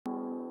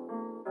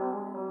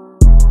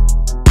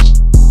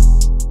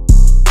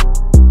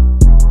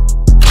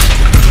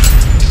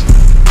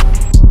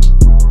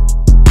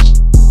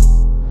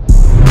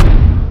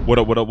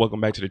What up? Welcome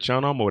back to the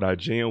channel. I'm with our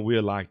jam.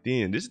 We're locked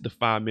in. This is the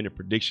 5-minute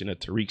prediction of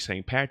Tariq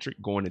St.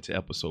 Patrick going into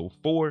episode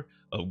 4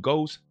 of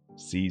Ghost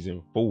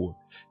season 4.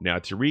 Now,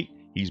 Tariq,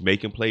 he's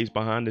making plays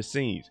behind the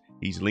scenes.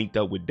 He's linked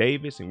up with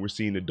Davis, and we're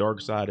seeing the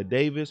dark side of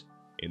Davis.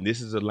 And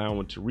this is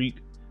allowing Tariq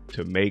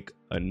to make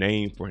a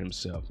name for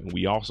himself. And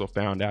we also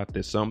found out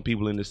that some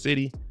people in the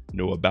city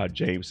know about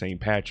James St.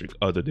 Patrick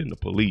other than the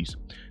police.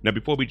 Now,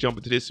 before we jump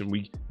into this and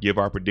we give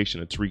our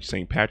prediction of Tariq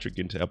St. Patrick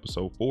into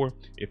episode 4,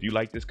 if you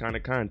like this kind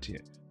of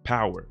content,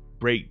 power,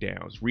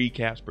 breakdowns,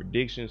 recaps,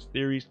 predictions,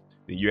 theories,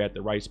 then you're at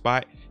the right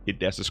spot. Hit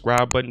that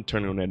subscribe button,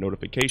 turn on that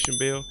notification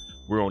bell.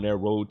 We're on that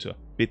road to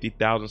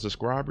 50,000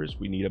 subscribers.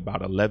 We need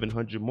about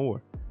 1,100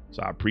 more.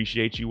 So I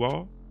appreciate you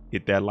all.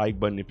 Hit that like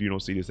button if you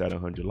don't see this at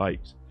 100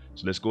 likes.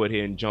 So let's go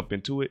ahead and jump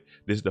into it.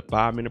 This is the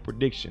 5-minute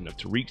prediction of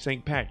Tariq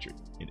St. Patrick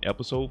in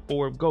episode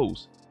 4 of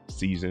Ghost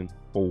season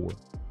 4.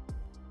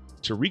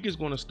 Tariq is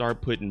going to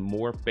start putting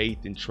more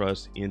faith and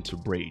trust into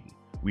Brayden.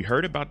 We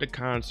heard about the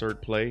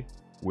concert play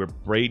where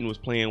Brayden was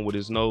playing with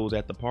his nose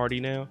at the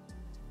party now.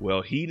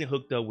 Well, he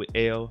hooked up with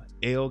L.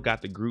 L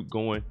got the group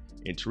going,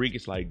 and Tariq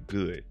is like,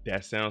 good,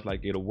 that sounds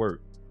like it'll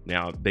work.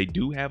 Now, they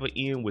do have an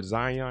in with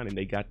Zion, and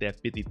they got that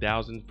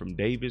 50,000 from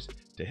Davis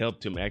to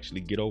help him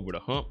actually get over the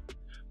hump.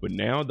 But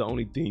now the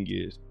only thing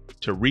is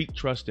Tariq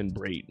trusting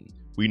Brayden.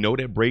 We know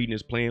that Brayden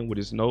is playing with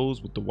his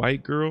nose with the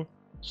white girl,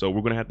 so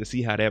we're gonna have to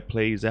see how that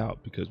plays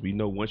out, because we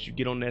know once you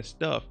get on that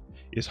stuff,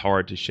 it's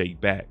hard to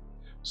shake back.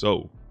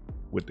 So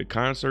with the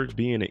concerts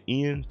being an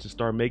end to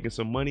start making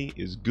some money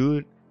is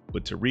good,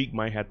 but Tariq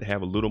might have to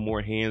have a little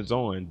more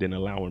hands-on than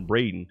allowing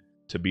Brayden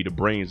to be the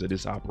brains of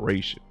this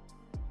operation.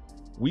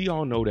 We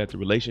all know that the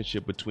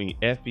relationship between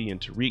Effie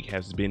and Tariq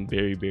has been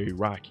very, very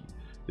rocky.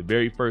 The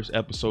very first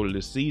episode of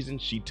the season,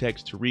 she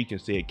texted Tariq and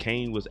said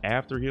Kane was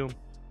after him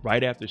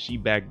right after she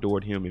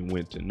backdoored him and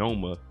went to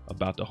Noma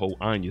about the whole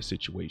Anya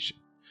situation.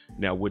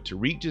 Now, what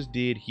Tariq just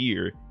did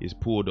here is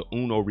pull the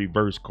Uno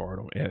reverse card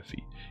on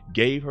Effie,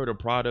 gave her the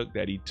product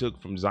that he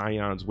took from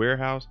Zion's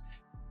warehouse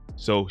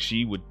so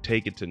she would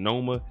take it to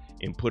Noma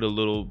and put a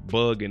little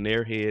bug in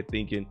their head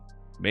thinking,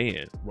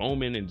 man,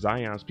 Roman and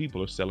Zion's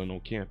people are selling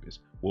on campus.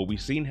 Well, we've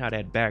seen how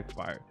that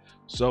backfired.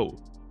 So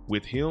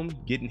with him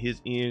getting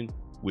his in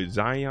with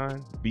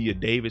Zion via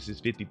Davis's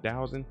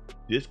 50,000,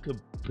 this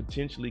could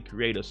potentially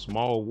create a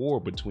small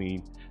war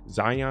between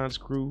Zion's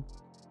crew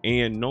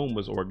and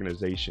Noma's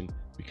organization,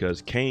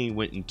 because Kane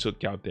went and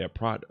took out their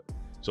product.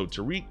 So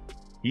Tariq,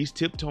 he's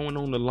tiptoeing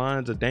on the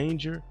lines of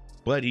danger,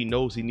 but he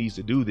knows he needs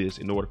to do this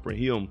in order for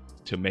him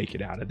to make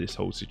it out of this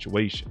whole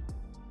situation.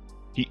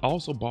 He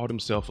also bought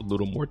himself a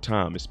little more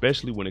time,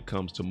 especially when it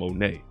comes to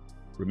Monet.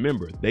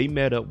 Remember, they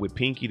met up with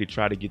Pinky to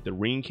try to get the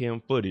ring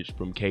cam footage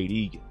from Kate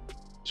Egan.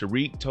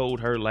 Tariq told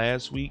her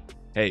last week,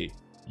 hey,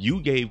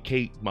 you gave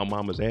Kate my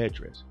mama's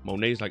address.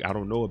 Monet's like, I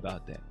don't know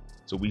about that.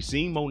 So we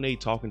seen Monet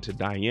talking to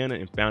Diana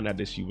and found out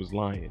that she was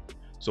lying.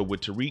 So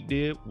what Tariq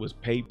did was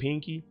pay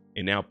Pinky,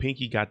 and now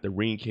Pinky got the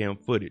ring cam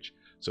footage.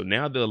 So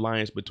now the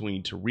alliance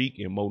between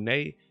Tariq and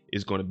Monet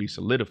is going to be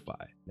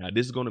solidified. Now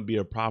this is going to be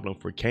a problem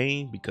for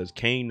Kane, because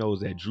Kane knows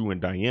that Drew and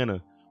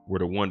Diana were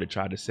the one to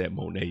try to set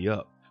Monet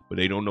up, but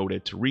they don't know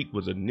that Tariq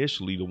was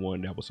initially the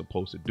one that was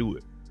supposed to do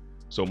it.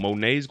 So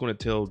Monet's going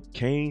to tell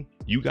Kane,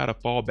 you got to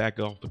fall back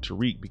off of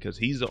Tariq, because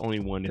he's the only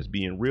one that's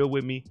being real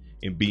with me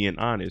and being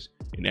honest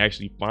and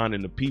actually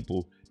finding the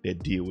people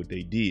that did what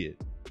they did.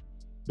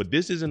 But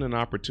this isn't an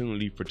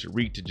opportunity for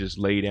Tariq to just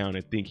lay down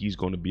and think he's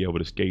going to be able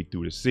to skate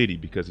through the city,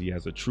 because he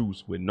has a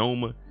truce with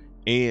Noma,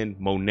 and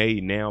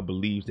Monet now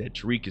believes that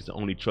Tariq is the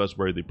only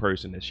trustworthy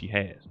person that she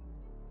has.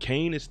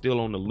 Kane is still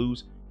on the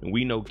loose, and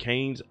we know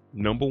Kane's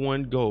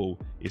 #1 goal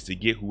is to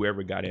get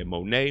whoever got at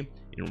Monet,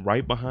 and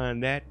right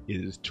behind that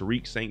is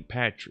Tariq St.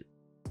 Patrick.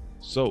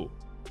 So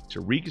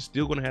Tariq is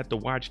still going to have to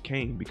watch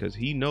Kane, because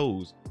he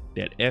knows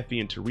that Effie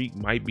and Tariq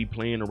might be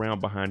playing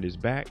around behind his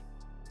back,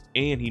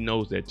 and he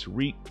knows that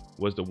Tariq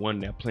was the one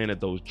that planted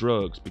those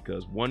drugs,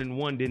 because 1 and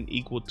 1 didn't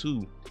equal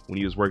 2 when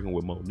he was working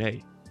with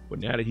Monet. But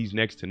now that he's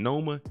next to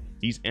Noma,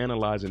 he's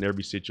analyzing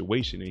every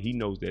situation, and he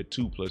knows that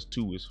 2 +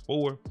 2 is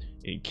 4,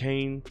 and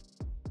Kane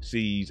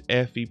sees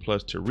Effie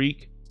plus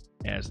Tariq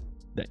as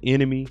the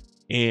enemy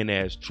and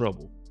as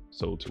trouble.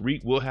 So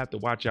Tariq will have to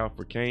watch out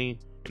for Kane,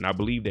 and I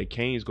believe that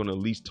Kane's going to at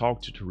least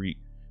talk to Tariq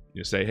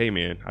and say, hey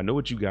man, I know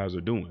what you guys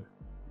are doing.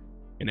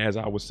 And as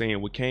I was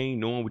saying with Kane,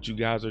 knowing what you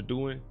guys are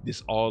doing,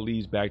 this all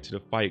leads back to the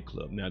Fight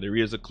Club. Now there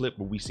is a clip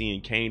where we seeing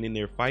Kane in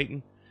there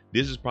fighting.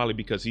 This is probably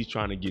because he's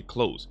trying to get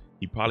close.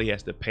 He probably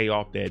has to pay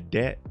off that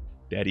debt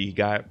that he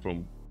got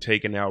from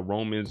taking out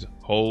Roman's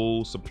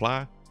whole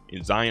supply,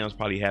 and Zion's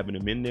probably having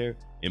him in there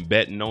and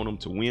betting on him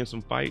to win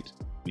some fights,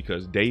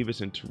 because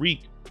Davis and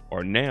Tariq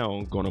are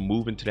now going to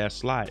move into that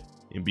slot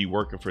and be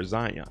working for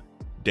Zion.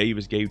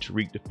 Davis gave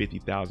Tariq the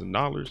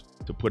 $50,000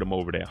 to put him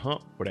over that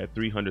hump for that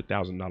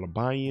 $300,000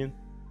 buy-in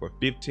for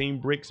 15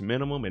 bricks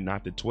minimum, and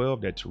not the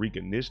 12 that Tariq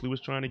initially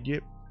was trying to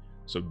get.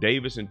 So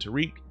Davis and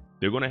Tariq,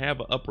 they're going to have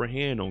an upper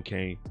hand on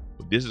Kane,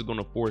 but this is going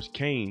to force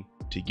Kane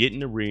to get in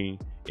the ring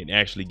and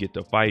actually get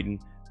to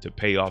fighting to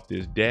pay off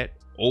this debt,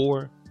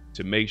 or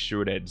to make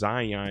sure that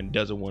Zion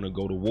doesn't want to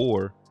go to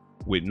war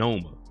with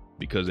Noma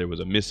because there was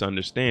a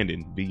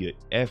misunderstanding via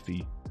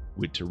Effie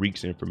with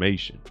Tariq's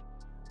information.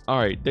 All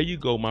right, there you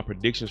go, my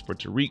predictions for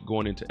Tariq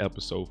going into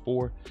episode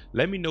 4.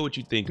 Let me know what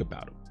you think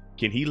about him.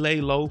 Can he lay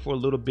low for a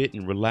little bit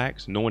and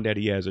relax, knowing that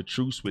he has a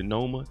truce with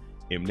Noma,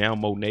 and now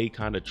Monet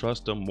kind of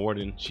trusts him more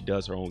than she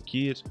does her own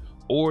kids?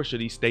 Or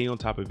should he stay on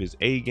top of his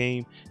A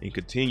game and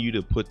continue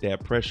to put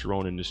that pressure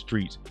on in the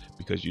streets?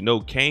 Because you know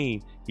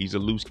Kane, he's a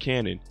loose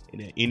cannon,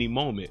 and at any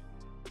moment,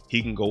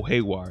 he can go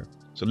haywire.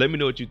 So let me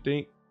know what you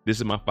think. This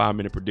is my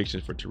 5-minute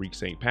predictions for Tariq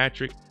St.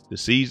 Patrick. The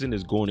season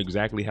is going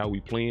exactly how we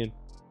planned.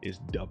 It's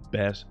the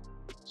best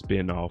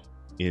spinoff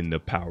in the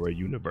Power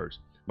universe.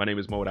 My name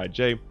is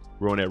Monet.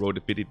 We're on that road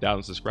to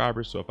 50,000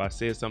 subscribers. So if I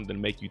said something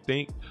to make you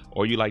think,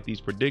 or you like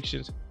these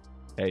predictions,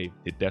 hey,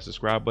 hit that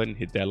subscribe button,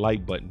 hit that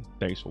like button.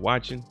 Thanks for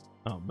watching.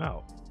 I'm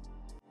out.